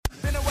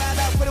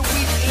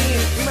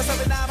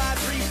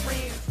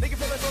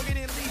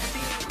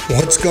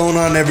What's going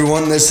on,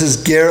 everyone? This is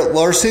Garrett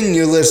Larson.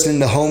 You're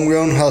listening to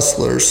Homegrown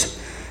Hustlers.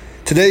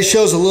 Today's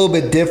show's a little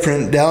bit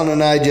different. Dallin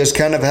and I just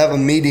kind of have a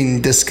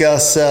meeting,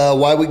 discuss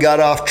why we got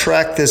off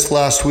track this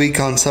last week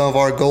on some of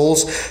our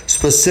goals,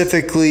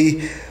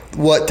 specifically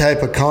what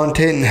type of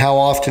content and how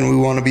often we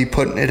want to be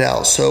putting it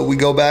out. So we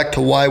go back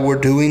to why we're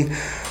doing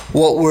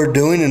what we're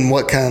doing and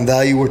what kind of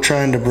value we're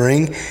trying to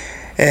bring,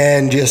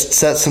 and just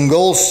set some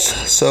goals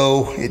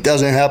so it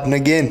doesn't happen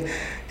again.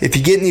 If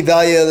you get any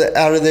value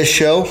out of this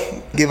show,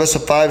 give us a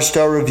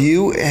 5-star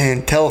review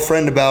and tell a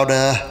friend about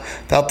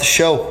the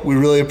show. We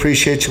really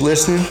appreciate you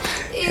listening,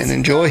 and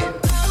enjoy.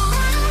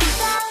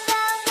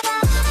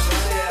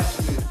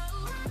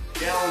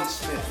 Dallin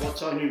Smith,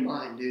 what's on your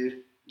mind,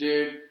 dude?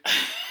 Dude,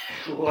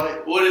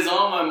 What is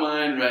on my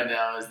mind right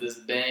now is this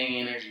Bang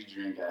energy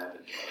drink I have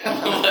been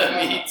drinking.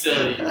 Let me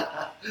tell you,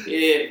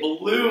 it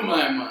blew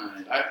my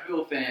mind. I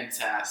feel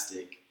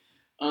fantastic.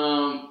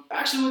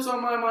 Actually, what's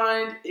on my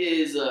mind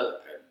is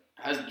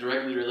has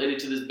directly related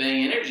to this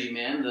Bang energy,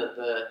 man.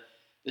 The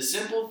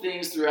simple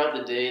things throughout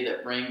the day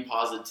that bring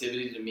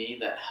positivity to me,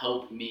 that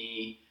help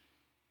me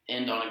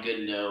end on a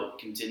good note,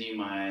 continue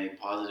my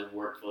positive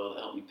workflow,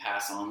 that help me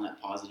pass on that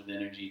positive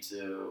energy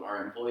to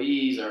our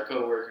employees, our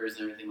coworkers,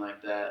 and everything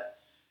like that.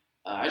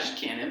 I just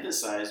can't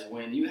emphasize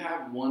when you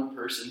have one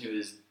person who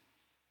is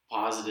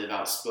positive,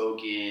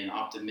 outspoken,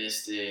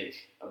 optimistic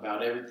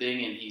about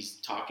everything, and he's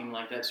talking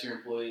like that to your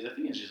employees. I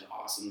think it's just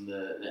awesome,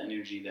 the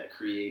energy that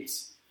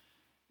creates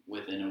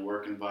within a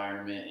work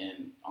environment.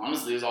 And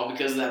honestly, it was all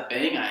because of that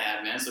Bang I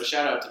had, man. So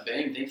shout out to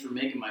Bang. Thanks for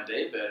making my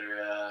day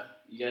better.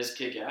 You guys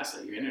kick ass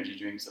at your energy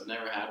drinks. I've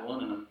never had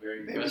one, and I'm very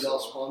impressed. Maybe they'll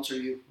sponsor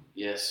you.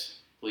 Yes,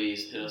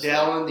 please hit us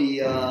Dallin,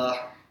 the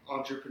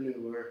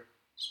entrepreneur,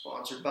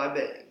 sponsored by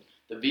Bang.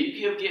 The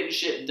VP of getting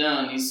shit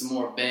done needs some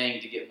more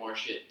Bang to get more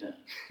shit done.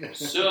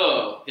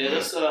 So hit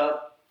us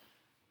up.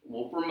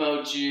 We'll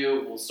promote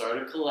you. We'll start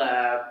a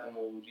collab, and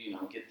we'll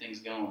get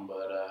things going.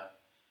 But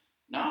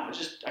I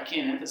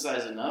can't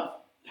emphasize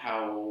enough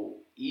how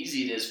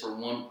easy it is for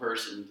one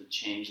person to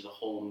change the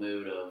whole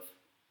mood of,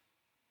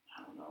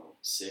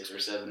 6 or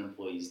 7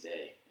 employees'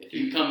 day. If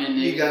you come in,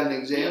 you got an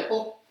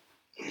example?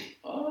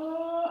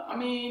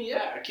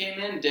 I came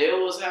in.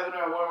 Dale was one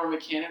of our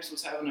mechanics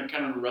was having a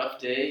kind of rough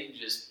day,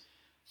 just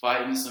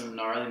fighting some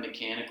gnarly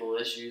mechanical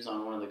issues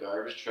on one of the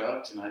garbage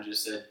trucks, and I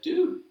just said,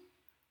 "Dude,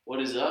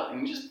 what is up?"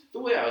 And just the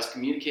way I was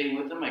communicating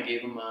with him, I gave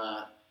him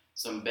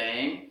some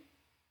Bang.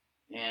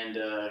 And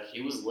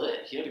he was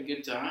lit. He had a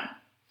good time.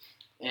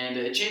 And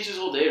it changed his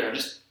whole day.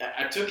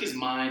 I took his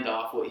mind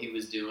off what he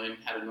was doing,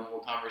 had a normal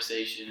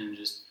conversation, and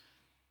just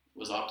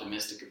was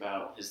optimistic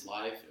about his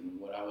life and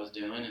what I was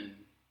doing. And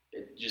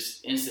it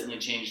just instantly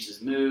changed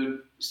his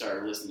mood. We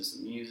started listening to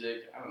some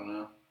music. I don't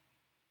know.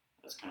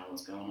 That's kind of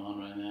what's going on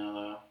right now,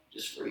 though.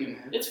 Just freaking,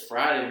 it's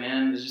Friday,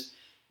 man. It's just,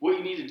 what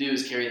you need to do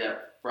is carry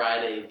that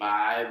Friday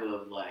vibe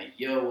of like,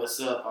 yo, what's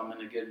up? I'm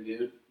in a good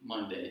mood.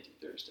 Monday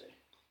to Thursday.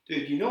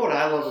 Dude, you know what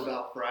I love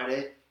about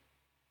Friday?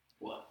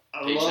 What?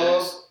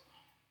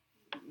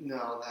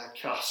 No, that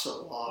costs a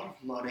lot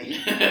of money.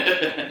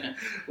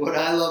 What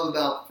I love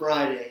about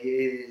Friday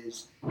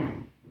is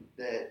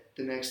that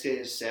the next day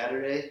is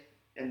Saturday,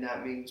 and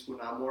that means when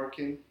I'm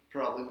working,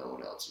 probably no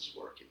one else is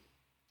working.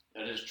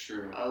 That is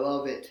true. I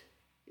love it.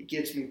 It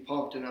gets me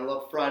pumped, and I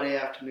love Friday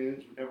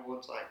afternoons when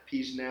everyone's like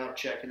peacing out,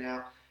 checking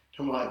out.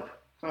 I'm like,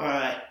 all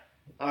right,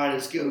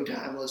 it's go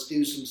time. Let's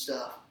do some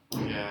stuff.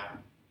 Yeah.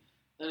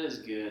 That is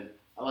good.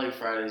 I like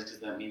Fridays because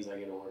that means I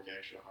get to work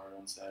extra hard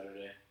on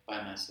Saturday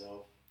by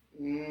myself.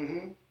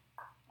 Mm-hmm.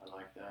 I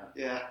like that.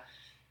 Yeah.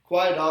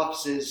 Quiet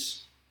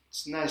offices,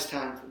 it's a nice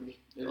time for me.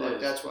 It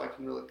is. That's where I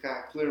can really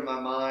kind of clear my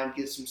mind,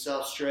 get some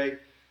stuff straight,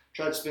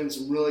 try to spend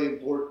some really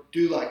important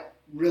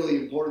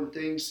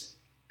things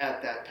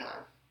at that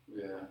time.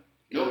 Yeah.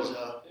 Because,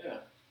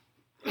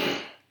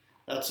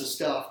 that's the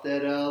stuff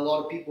that a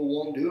lot of people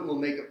won't do and will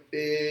make a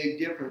big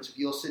difference if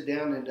you'll sit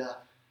down and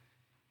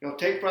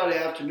take Friday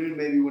afternoon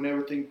maybe when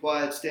everything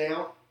quiets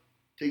down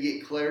to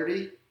get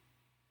clarity.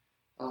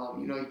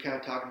 You're kind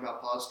of talking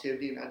about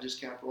positivity, and I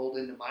just kind of rolled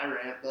into my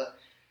rant, but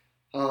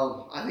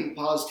I think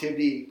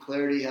positivity and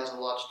clarity has a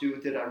lot to do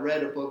with it. I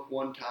read a book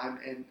one time,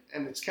 and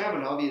it's kind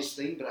of an obvious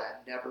thing, but I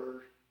had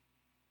never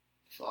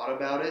thought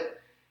about it.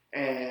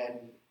 And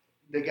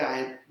the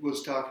guy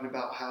was talking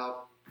about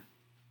how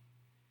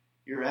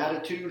your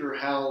attitude or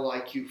how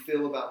you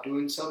feel about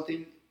doing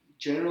something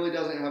generally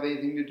doesn't have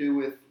anything to do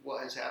with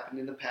what has happened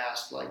in the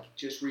past, like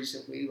just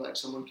recently, like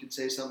someone could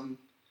say something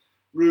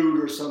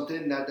rude or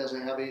something, that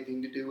doesn't have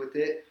anything to do with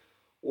it.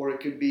 Or it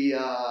could be,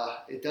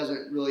 it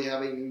doesn't really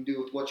have anything to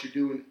do with what you're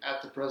doing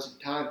at the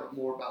present time, but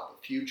more about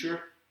the future.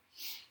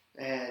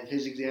 And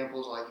his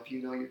example is like if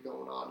you're going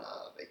on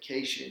a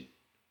vacation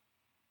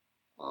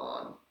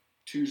on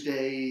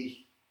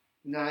Tuesday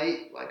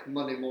night, like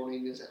Monday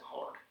morning isn't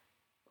hard.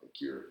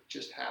 Like you're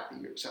just happy,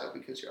 you're excited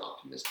because you're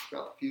optimistic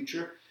about the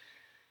future.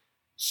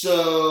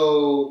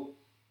 So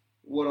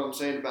what I'm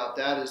saying about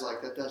that is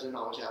like that doesn't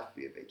always have to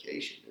be a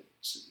vacation.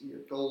 It's your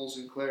goals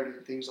and clarity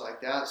and things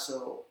like that.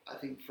 So I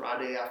think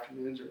Friday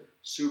afternoons are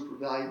super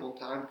valuable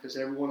time because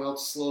everyone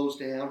else slows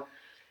down,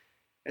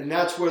 and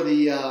that's where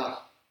the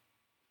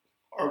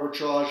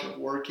arbitrage of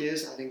work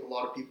is. I think a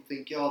lot of people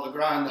think, the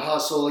grind, the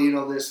hustle,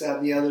 this, that,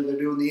 and the other. They're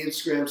doing the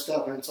Instagram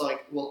stuff, and it's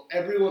like, well,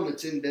 everyone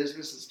that's in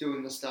business is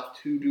doing this stuff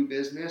to do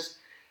business.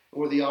 And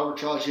where the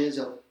arbitrage is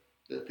of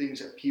the things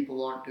that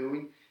people aren't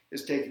doing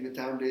is taking the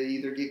time to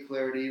either get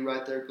clarity,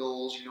 write their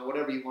goals,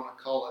 whatever you want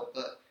to call it,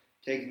 but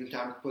taking the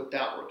time to put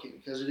that work in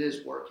because it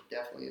is work. It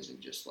definitely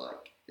isn't just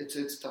like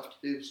it's tough to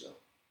do. So.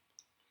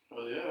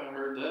 Oh yeah, I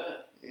heard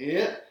that.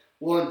 Yeah.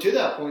 Well, and to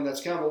that point,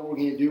 that's kind of what we're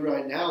going to do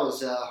right now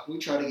is we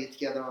try to get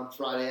together on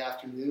Friday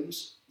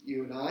afternoons,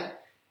 you and I,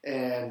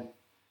 and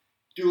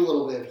do a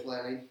little bit of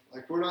planning.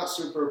 Like, we're not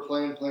super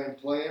plan,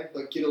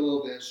 but get a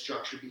little bit of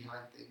structure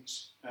behind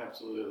things.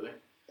 Absolutely.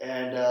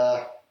 And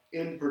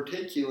in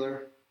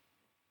particular,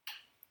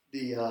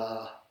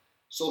 the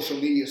social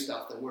media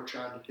stuff that we're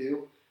trying to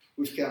do,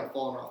 we've kind of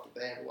fallen off the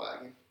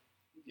bandwagon.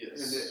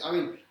 Yes.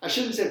 And I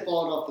shouldn't say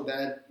falling off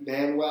the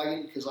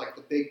bandwagon because, like,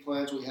 the big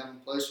plans we have in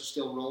place are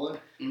still rolling.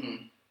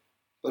 Mm-hmm.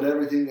 But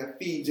everything that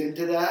feeds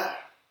into that,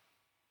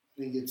 I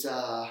think it's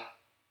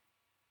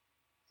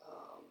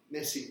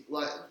missing.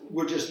 Like,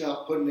 we're just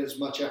not putting as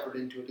much effort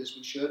into it as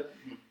we should.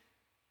 Mm-hmm.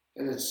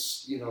 And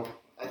it's,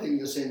 I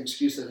think the same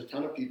excuse that a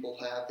ton of people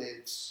have.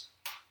 It's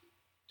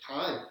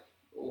time.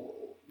 Or,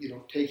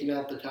 taking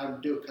out the time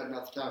to do it, cutting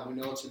out the time. We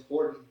know it's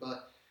important,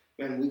 but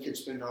man, we could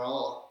spend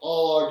all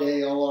our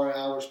day, all our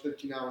hours,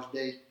 15 hours a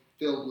day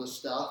filled with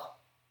stuff.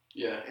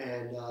 Yeah.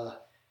 And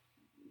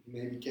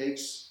maybe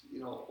takes,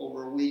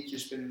 over a week, you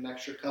spend an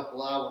extra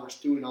couple hours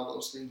doing all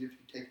those things if you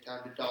take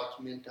time to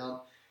document them,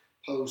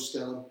 post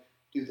them,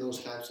 do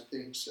those types of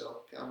things.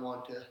 So I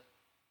want to.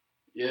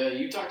 Yeah,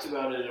 you talked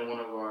about it in one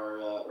of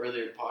our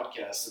earlier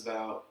podcasts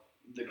about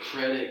the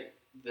credit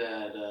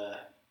that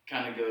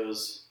kind of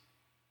goes,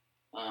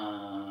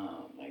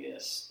 I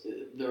guess,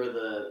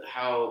 or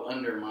how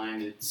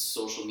undermined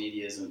social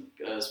media is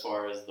as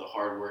far as the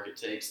hard work it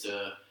takes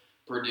to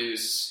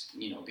produce,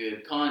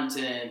 good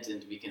content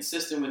and to be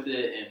consistent with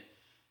it.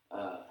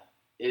 And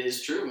it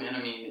is true, man.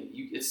 I mean,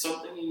 it's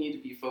something you need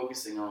to be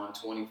focusing on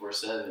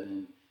 24/7.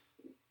 And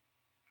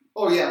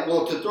oh yeah,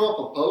 well, to throw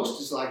up a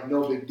post is like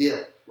no big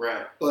deal.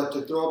 Right. But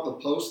to throw up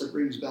a post that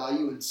brings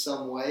value in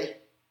some way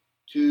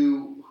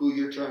to who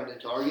you're trying to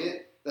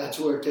target, that's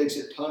where it takes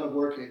a ton of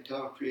work and a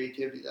ton of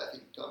creativity that I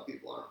think a ton of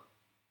people aren't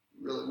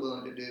really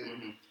willing to do.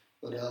 Mm-hmm.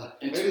 But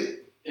and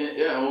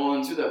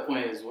to that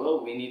point as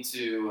well, we need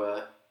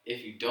to,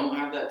 if you don't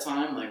have that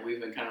time, like we've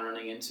been kind of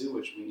running into,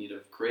 which we need to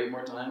create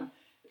more time.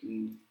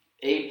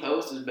 A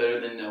post is better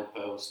than no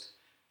post,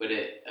 but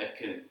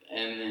and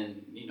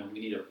then we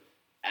need to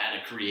add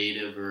a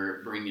creative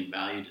or bring in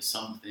value to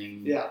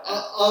something. Yeah,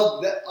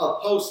 a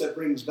post that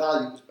brings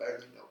value is better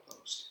than no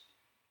post.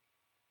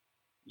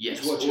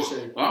 Yes, is what you're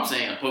saying. Well, I'm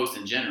saying a post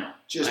in general.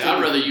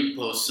 I'd rather you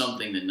post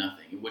something than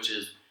nothing, which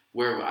is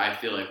where I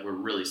feel like we're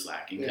really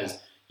slacking. Because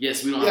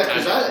yes, we don't have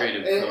time to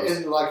creative posts.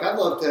 And like I'd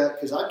love to,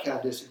 because I kind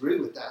of disagree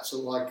with that. So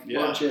like,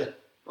 why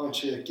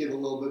don't you give a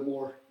little bit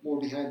more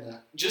behind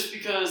that? Just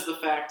because the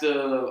fact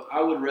of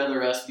I would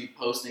rather us be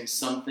posting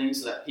something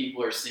so that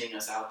people are seeing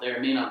us out there.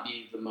 It may not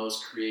be the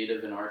most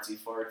creative and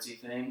artsy-fartsy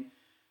thing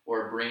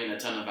or bringing a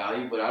ton of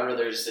value, but I'd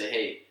rather just say,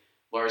 hey,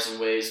 Larson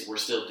Waste, we're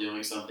still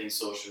doing something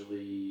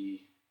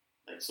socially,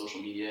 like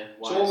social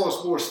media-wise. So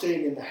almost more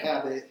staying in the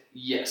habit.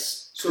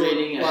 Yes, so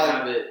creating a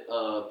habit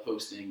of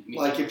posting.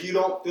 Like if you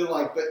don't feel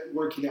like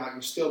working out,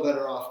 you're still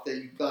better off that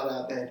you got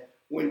out of bed,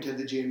 went to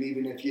the gym,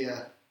 even if you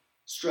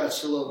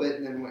stretched a little bit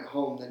and then went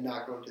home than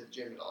not going to the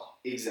gym at all.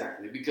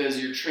 Exactly,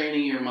 because you're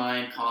training your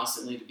mind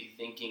constantly to be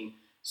thinking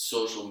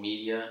social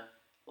media,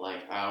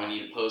 like, I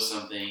need to post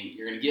something.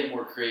 You're going to get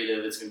more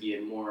creative. It's going to be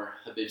more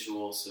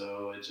habitual,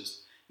 so it's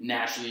just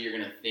naturally you're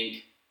going to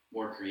think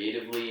more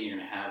creatively and you're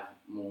going to have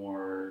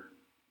more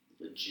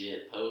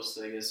legit posts,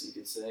 I guess you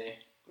could say.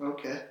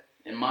 Okay.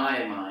 In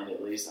my mind,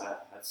 at least,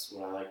 that's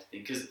what I like to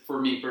think. Because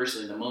for me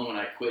personally, the moment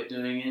I quit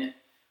doing it,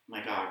 I'm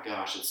like, oh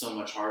gosh, it's so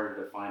much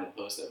harder to find a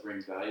post that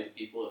brings value to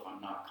people if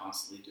I'm not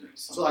constantly doing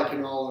something. So like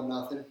an all or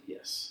nothing?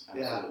 Yes,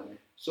 absolutely. Yeah.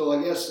 So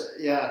I guess,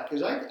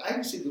 because I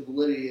can see the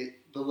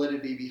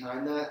validity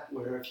behind that,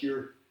 where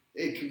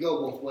it could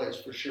go both ways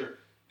for sure.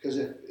 Because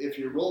if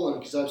you're rolling,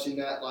 because I've seen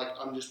that, like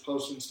I'm just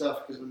posting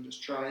stuff because I'm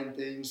just trying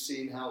things,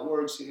 seeing how it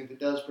works, seeing if it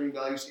does bring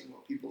value, seeing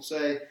what people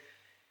say.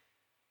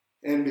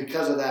 And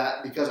because of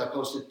that, because I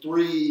posted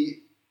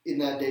 3 in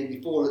that day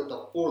before,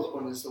 the 4th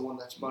one is the one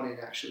that's money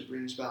and actually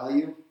brings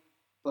value.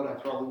 But I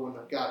probably wouldn't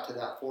have got to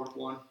that 4th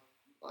one,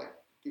 like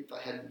if I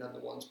hadn't done the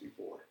ones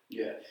before.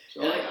 Yeah.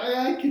 So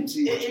I can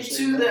see what you're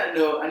saying. To that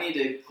note, I need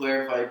to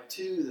clarify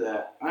too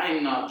that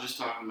I'm not just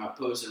talking about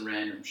posting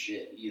random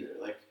shit either.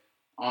 Like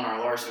on our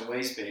Larson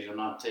Waste page, I'm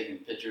not taking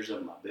pictures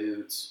of my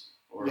boots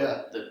or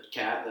the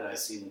cat that I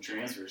see in the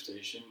transfer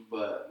station,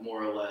 but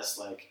more or less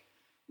like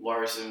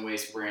Larson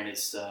Waste branded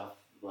stuff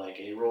like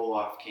a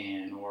roll-off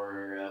can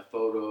or a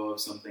photo of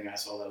something I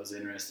saw that was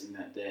interesting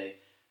that day.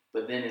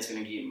 But then it's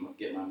going to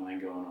get my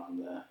mind going on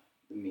the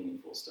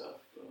meaningful stuff.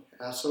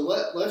 So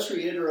let's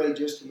reiterate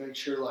just to make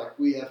sure like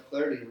we have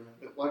clarity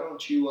around it. Why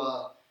don't you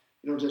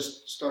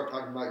just start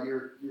talking about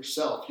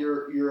yourself,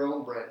 your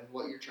own brand, and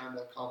what you're trying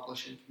to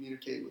accomplish and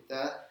communicate with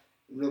that.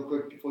 And real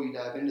quick before you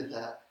dive into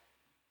that,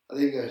 I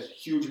think a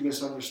huge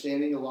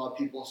misunderstanding. A lot of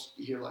people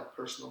hear like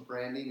personal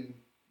branding and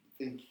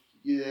think,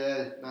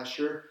 yeah, not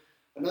sure.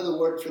 Another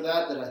word for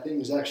that I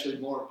think is actually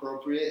more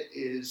appropriate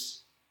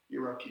is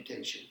your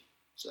reputation.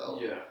 So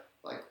yeah.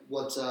 Like,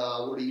 what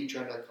are you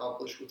trying to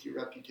accomplish with your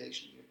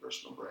reputation, your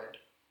personal brand?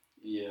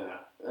 Yeah,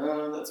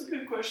 that's a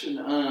good question.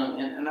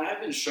 And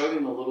I've been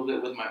struggling a little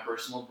bit with my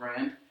personal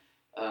brand,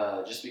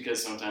 just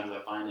because sometimes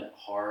I find it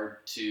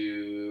hard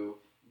to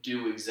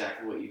do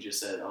exactly what you just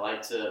said. I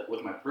like to,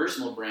 with my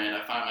personal brand,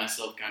 I find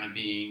myself kind of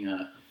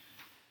being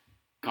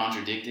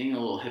contradicting, a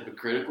little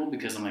hypocritical,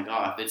 because I'm like,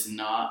 if it's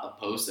not a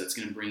post that's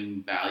going to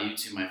bring value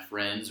to my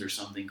friends or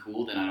something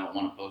cool, then I don't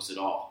want to post at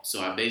all.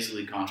 So I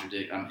basically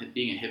contradict. I'm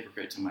being a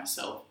hypocrite to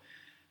myself.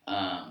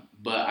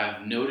 But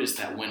I've noticed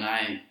that when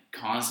I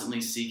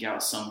constantly seek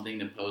out something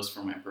to post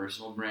for my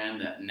personal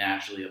brand, that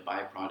naturally a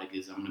byproduct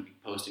is I'm going to be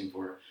posting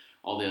for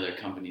all the other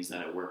companies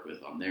that I work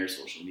with on their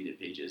social media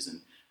pages.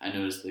 And I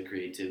notice the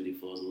creativity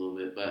flows a little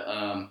bit. But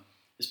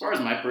as far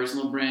as my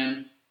personal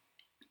brand,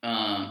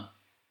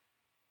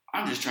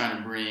 I'm just trying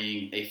to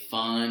bring a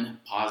fun,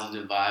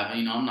 positive vibe.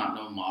 I'm not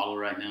no model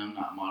right now. I'm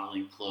not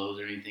modeling clothes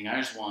or anything. I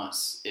just want,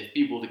 if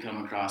people to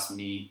come across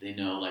me, they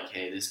know like,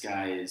 hey, this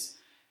guy is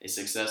a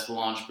successful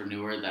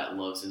entrepreneur that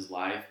loves his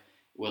life,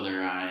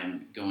 whether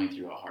I'm going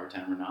through a hard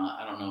time or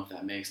not. I don't know if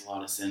that makes a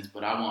lot of sense,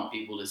 but I want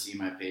people to see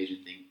my page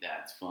and think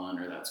that's fun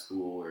or that's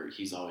cool, or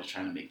he's always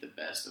trying to make the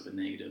best of a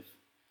negative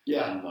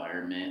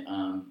environment.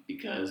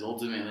 Because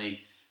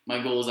ultimately,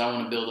 my goal is I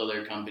want to build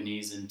other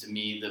companies, and to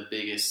me, the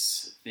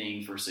biggest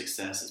thing for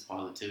success is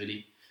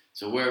positivity.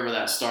 So wherever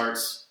that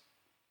starts,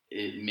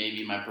 it may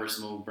be my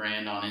personal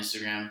brand on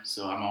Instagram.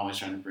 So I'm always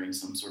trying to bring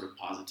some sort of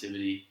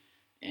positivity,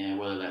 and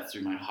whether that's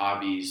through my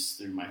hobbies,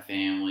 through my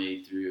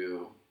family,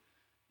 through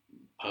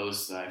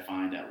posts that I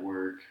find at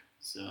work.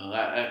 So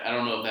I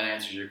don't know if that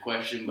answers your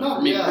question, but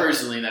for me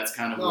personally, that's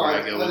kind of where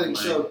I go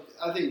with mine.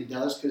 I think it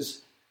does,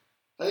 because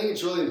I think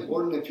it's really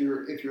important if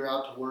you're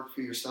out to work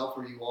for yourself,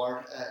 or you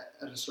are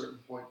at a certain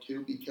point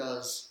too,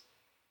 because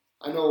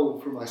I know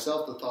for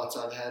myself the thoughts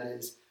I've had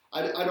is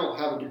I don't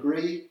have a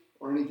degree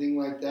or anything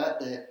like that.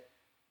 The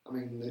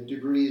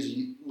degree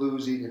is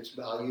losing its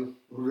value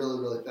really,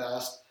 really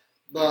fast.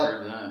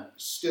 But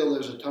still,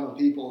 there's a ton of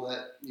people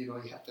that, you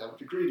have to have a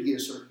degree to get a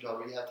certain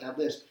job, or you have to have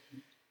this.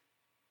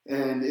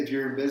 And if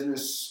you're in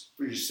business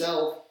for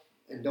yourself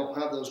and don't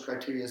have those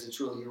criteria, it's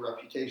really your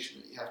reputation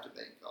that you have to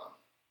bank on.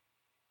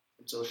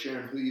 And so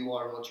sharing who you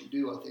are and what you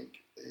do, I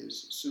think,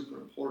 is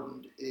super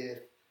important. If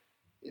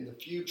in the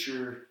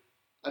future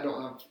I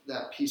don't have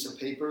that piece of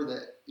paper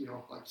that,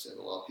 like I said,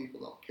 a lot of people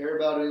don't care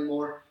about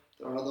anymore.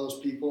 There are those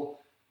people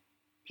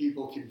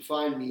can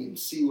find me and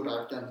see what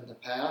I've done in the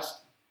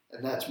past.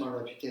 And that's my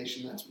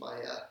reputation. That's my,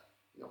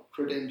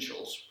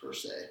 credentials per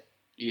se.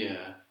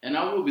 Yeah, and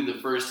I will be the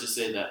first to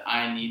say that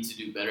I need to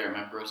do better at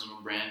my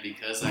personal brand,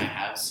 because I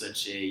have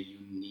such a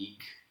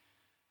unique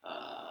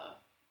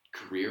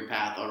career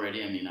path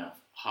already. I've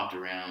hopped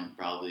around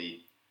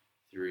probably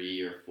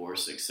 3 or 4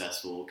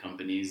 successful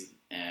companies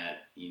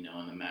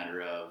in the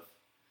matter of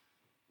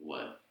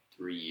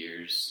 3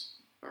 years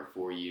or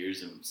 4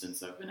 years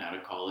since I've been out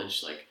of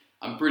college. Like,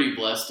 I'm pretty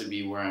blessed to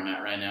be where I'm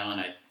at right now, and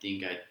I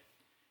think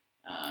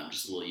I'm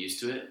just a little used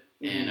to it.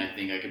 Mm-hmm. And I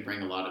think I could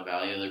bring a lot of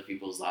value to other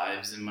people's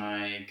lives in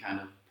my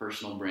kind of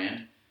personal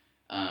brand.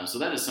 So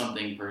that is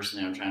something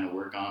personally I'm trying to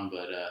work on.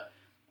 But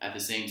at the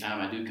same time,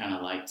 I do kind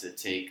of like to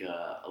take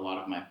a lot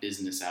of my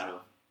business out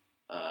of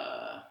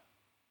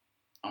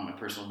on my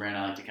personal brand.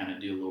 I like to kind of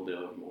do a little bit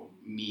of more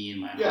me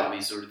and my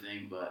hobby sort of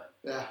thing. But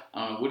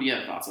what do you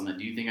have thoughts on that?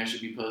 Do you think I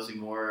should be posting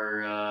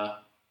more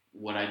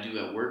what I do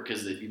at work?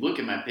 Because if you look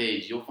at my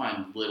page, you'll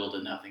find little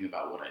to nothing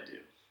about what I do.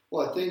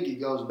 Well, I think it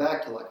goes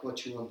back to like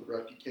what you want the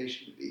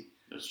reputation to be.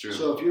 That's true.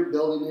 So if you're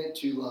building it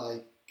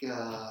to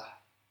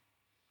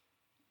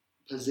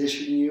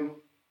position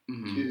you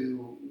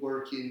to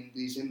work in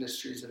these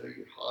industries that are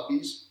your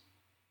hobbies,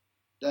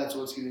 that's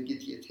what's going to get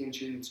the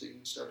attention, so you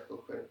can start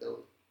to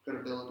build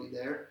credibility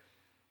there.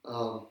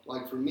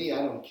 Like for me,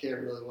 I don't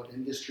care really what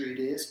industry it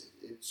is.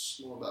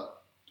 It's more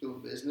about doing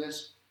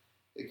business.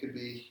 It could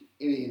be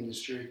any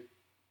industry.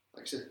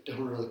 Like I said,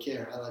 don't really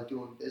care. I like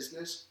doing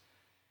business.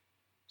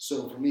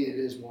 So for me, it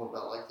is more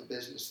about like the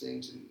business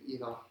things, and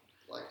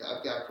like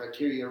I've got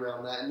criteria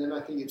around that, and then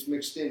I think it's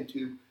mixed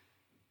into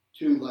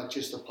like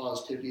just the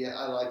positivity.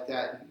 I like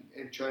that,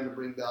 and trying to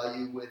bring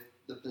value with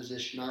the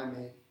position I'm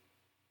in,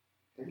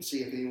 and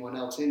see if anyone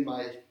else in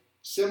my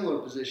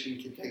similar position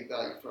can take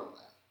value from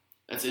that.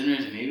 That's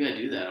interesting. Maybe I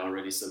do that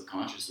already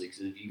subconsciously,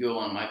 because if you go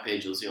on my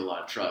page, you'll see a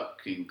lot of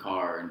truck and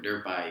car and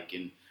dirt bike,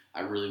 and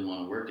I really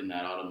want to work in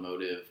that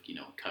automotive,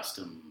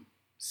 custom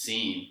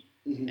scene.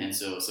 Mm-hmm. And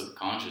so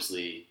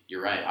subconsciously,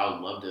 you're right. I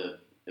would love to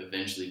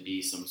eventually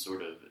be some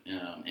sort of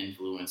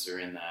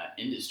influencer in that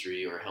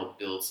industry, or help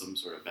build some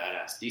sort of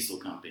badass diesel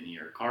company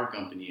or car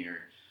company, or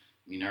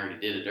I already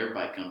did a dirt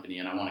bike company,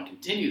 and I want to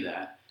continue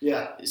that.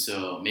 Yeah.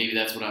 So maybe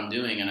that's what I'm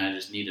doing, and I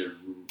just need to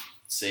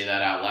say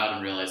that out loud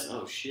and realize,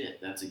 oh shit,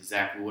 that's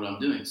exactly what I'm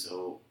doing.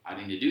 So I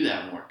need to do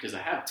that more, because I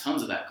have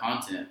tons of that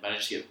content, but I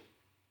just get,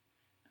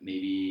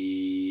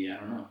 maybe, I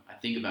don't know, I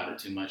think about it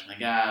too much. I'm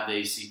like,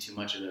 they see too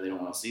much of it, they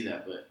don't want to see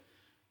that, but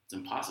it's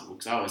impossible,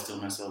 because I always tell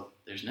myself,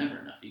 there's never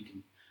enough.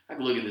 I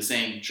can look at the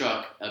same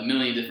truck a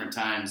million different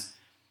times,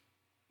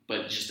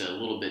 but just a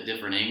little bit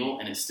different angle,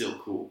 and it's still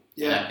cool.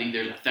 Yeah. And I think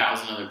there's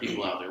 1,000 other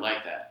people out there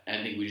like that. And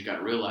I think we just got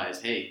to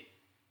realize, hey,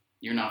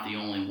 you're not the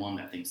only one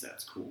that thinks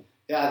that's cool.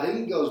 Yeah, I think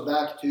it goes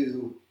back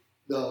to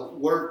the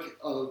work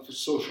of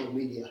social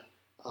media.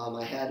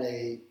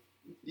 The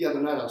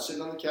other night I was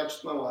sitting on the couch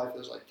with my wife. It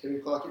was like 10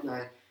 o'clock at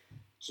night.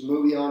 There's a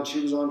movie on.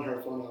 She was on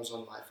her phone. I was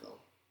on my phone.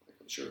 Like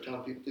I'm sure a ton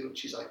of people do. And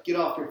she's like, get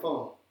off your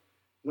phone.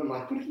 And I'm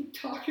like, what are you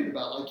talking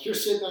about? Like, you're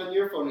sitting on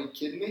your phone. Are you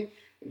kidding me?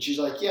 And she's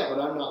like, yeah,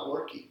 but I'm not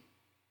working.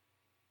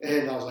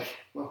 And I was like,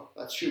 well,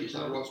 that's true, because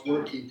I was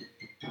working.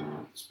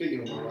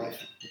 Speaking of my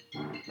wife.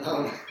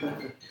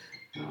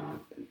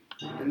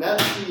 And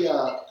that's the,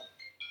 I'll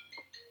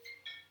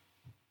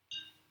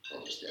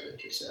just edit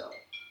this out.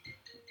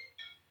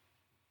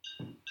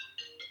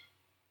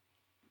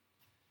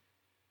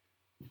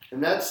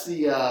 And that's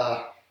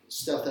the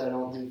stuff that I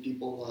don't think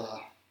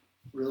people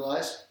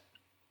realize,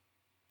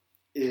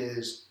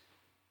 is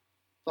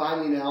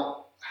finding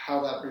out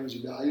how that brings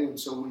you value. And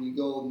so when you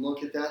go and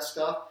look at that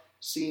stuff,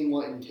 seeing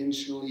what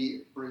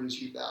intentionally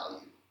brings you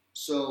value.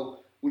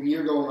 So when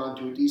you're going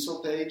onto a diesel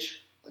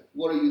page, like,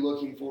 what are you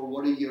looking for?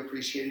 What are you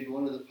appreciating?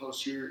 What are the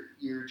posts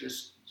you're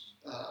just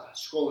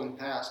scrolling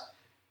past?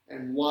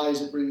 And why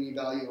is it bringing you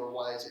value, or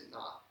why is it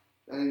not?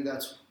 I think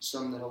that's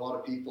something that a lot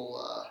of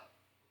people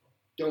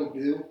don't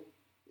do,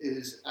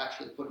 is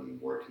actually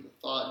putting work in the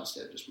thought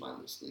instead of just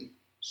mindlessly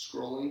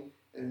scrolling.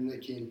 And they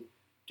can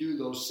do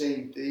those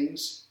same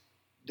things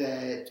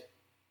that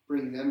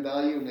bring them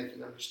value, and they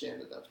can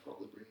understand that that's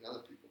probably bringing other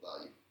people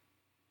value.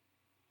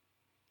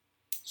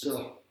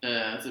 So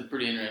that's a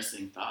pretty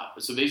interesting thought.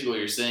 So basically what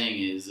you're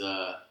saying is,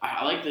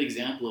 I like the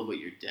example of what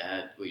you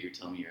were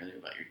telling me earlier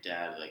about your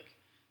dad, like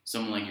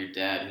someone like your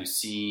dad who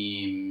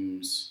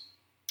seems,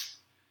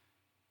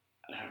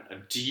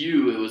 to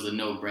you it was a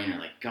no-brainer,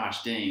 like,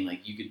 gosh dang,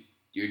 like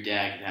your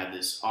dad could have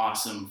this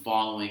awesome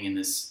following and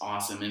this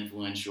awesome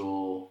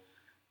influential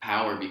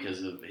power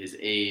because of his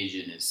age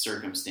and his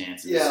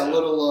circumstances. Yeah, so. A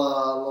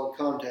little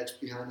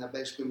context behind that.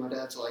 Basically, my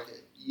dad's like a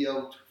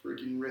yoked,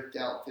 freaking ripped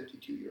out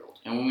 52-year-old.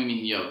 And when we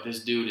mean yoked, this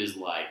dude is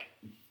like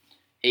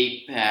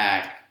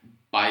 8-pack,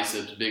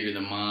 biceps bigger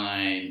than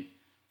mine.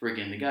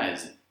 Freaking, the guy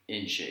is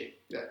in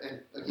shape. Yeah,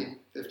 and again,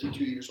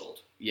 52 years old.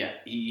 Yeah,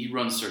 he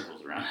runs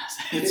circles around us.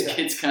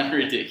 It's kind of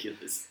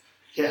ridiculous.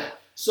 Yeah.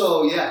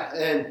 So yeah,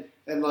 and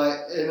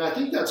I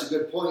think that's a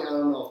good point. I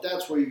don't know if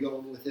that's where you're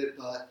going with it,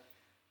 but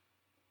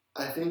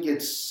I think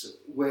it's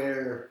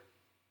where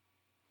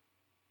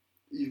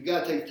you've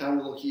got to take time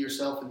to look at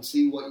yourself and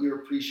see what you're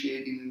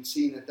appreciating, and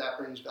seeing that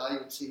brings value,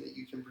 and seeing that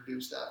you can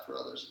produce that for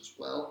others as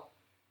well.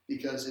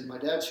 Because in my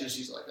dad's shoes,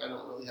 he's like, I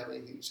don't really have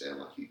anything to say. I'm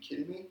like, are you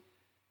kidding me?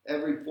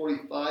 Every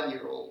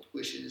 45-year-old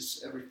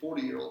wishes, every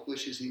 40-year-old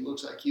wishes he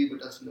looks like you, but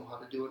doesn't know how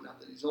to do it now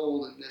that he's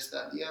old, and this,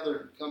 that, and the other,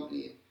 and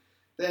company,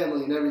 and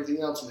family, and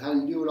everything else, and how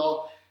you do it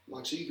all. I'm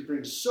like, so you can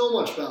bring so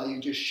much value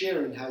just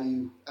sharing how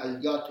you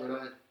got to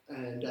it.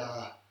 And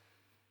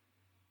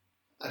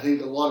I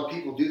think a lot of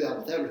people do that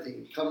with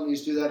everything.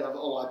 Companies do that.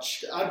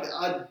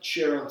 I'd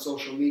share on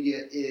social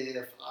media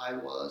if I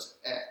was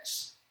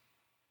X.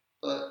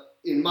 But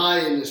in my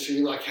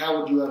industry, like,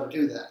 how would you ever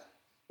do that?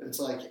 And it's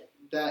like,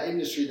 that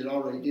industry that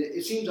already did it.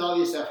 It seems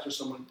obvious after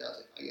someone does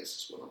it, I guess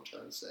is what I'm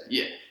trying to say.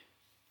 Yeah.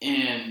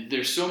 And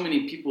there's so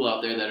many people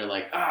out there that are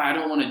like, I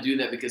don't want to do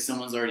that because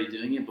someone's already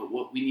doing it. But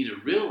what we need to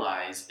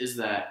realize is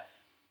that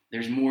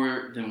there's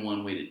more than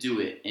one way to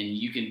do it. And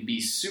you can be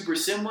super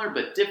similar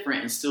but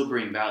different and still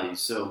bring value.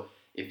 So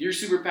if you're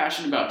super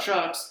passionate about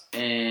trucks,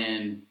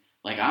 and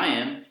like I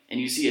am,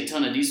 and you see a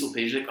ton of diesel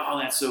pages, like, oh,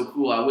 that's so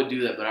cool, I would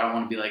do that, but I don't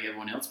want to be like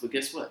everyone else. But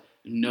guess what?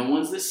 No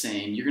one's the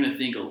same. You're going to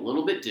think a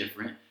little bit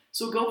different.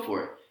 So go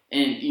for it.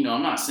 And,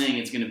 I'm not saying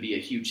it's going to be a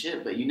huge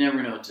hit, but you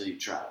never know until you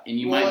try. And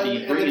you might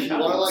be bringing value. And if you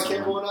are like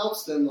everyone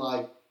else, then,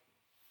 like,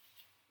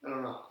 I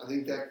don't know. I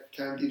think that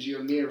kind of gives you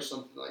a mirror or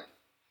something like.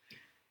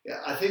 Yeah,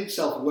 I think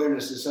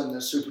self-awareness is something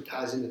that super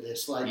ties into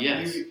this. Like,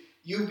 yes.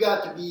 You've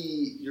got to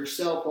be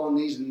yourself on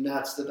these, and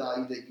that's the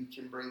value that you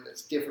can bring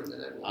that's different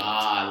than everyone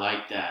else. I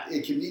like that.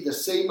 It can be the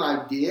same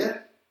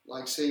idea,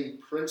 like same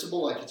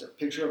principle, like it's a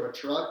picture of a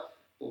truck,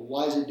 but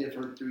why is it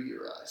different through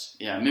your eyes?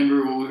 Yeah,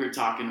 remember when we were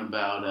talking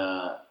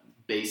about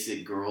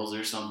basic girls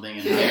or something?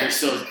 And that's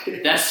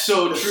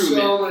so true,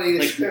 so man.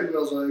 Many Instagram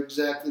girls are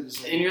exactly the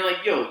same. And you're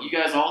like, yo, you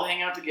guys all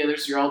hang out together,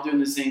 so you're all doing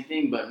the same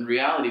thing. But in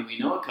reality, we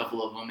know a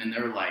couple of them, and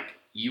they're like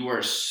you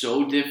are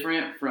so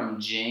different from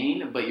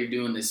Jane, but you're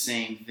doing the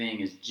same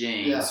thing as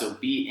Jane. Yeah. So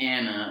be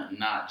Anna,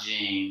 not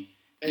Jane.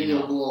 And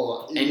you'll blow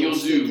up. And you'll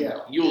stick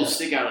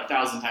stick out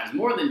 1,000 times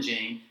more than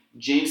Jane.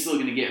 Jane's still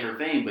going to get her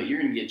fame, but you're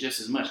going to get just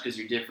as much because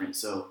you're different.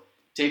 So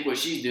take what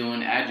she's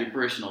doing, add your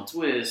personal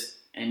twist,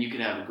 and you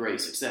could have a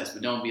great success.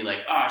 But don't be like,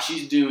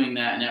 she's doing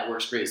that and that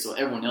works great, so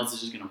everyone else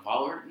is just going to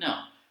follow her.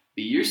 No.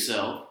 Be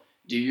yourself,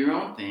 do your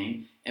own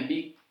thing, and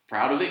be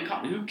proud of it.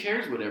 Who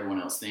cares what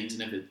everyone else thinks?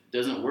 And if it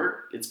doesn't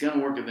work, it's going to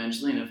work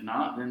eventually. And if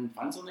not, then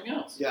find something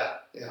else. Yeah,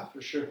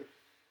 for sure.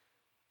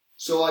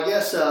 So I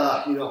guess,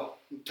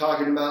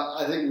 talking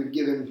about, I think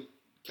we've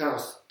kind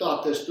of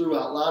thought this through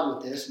out loud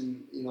with this,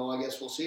 and, I guess we'll see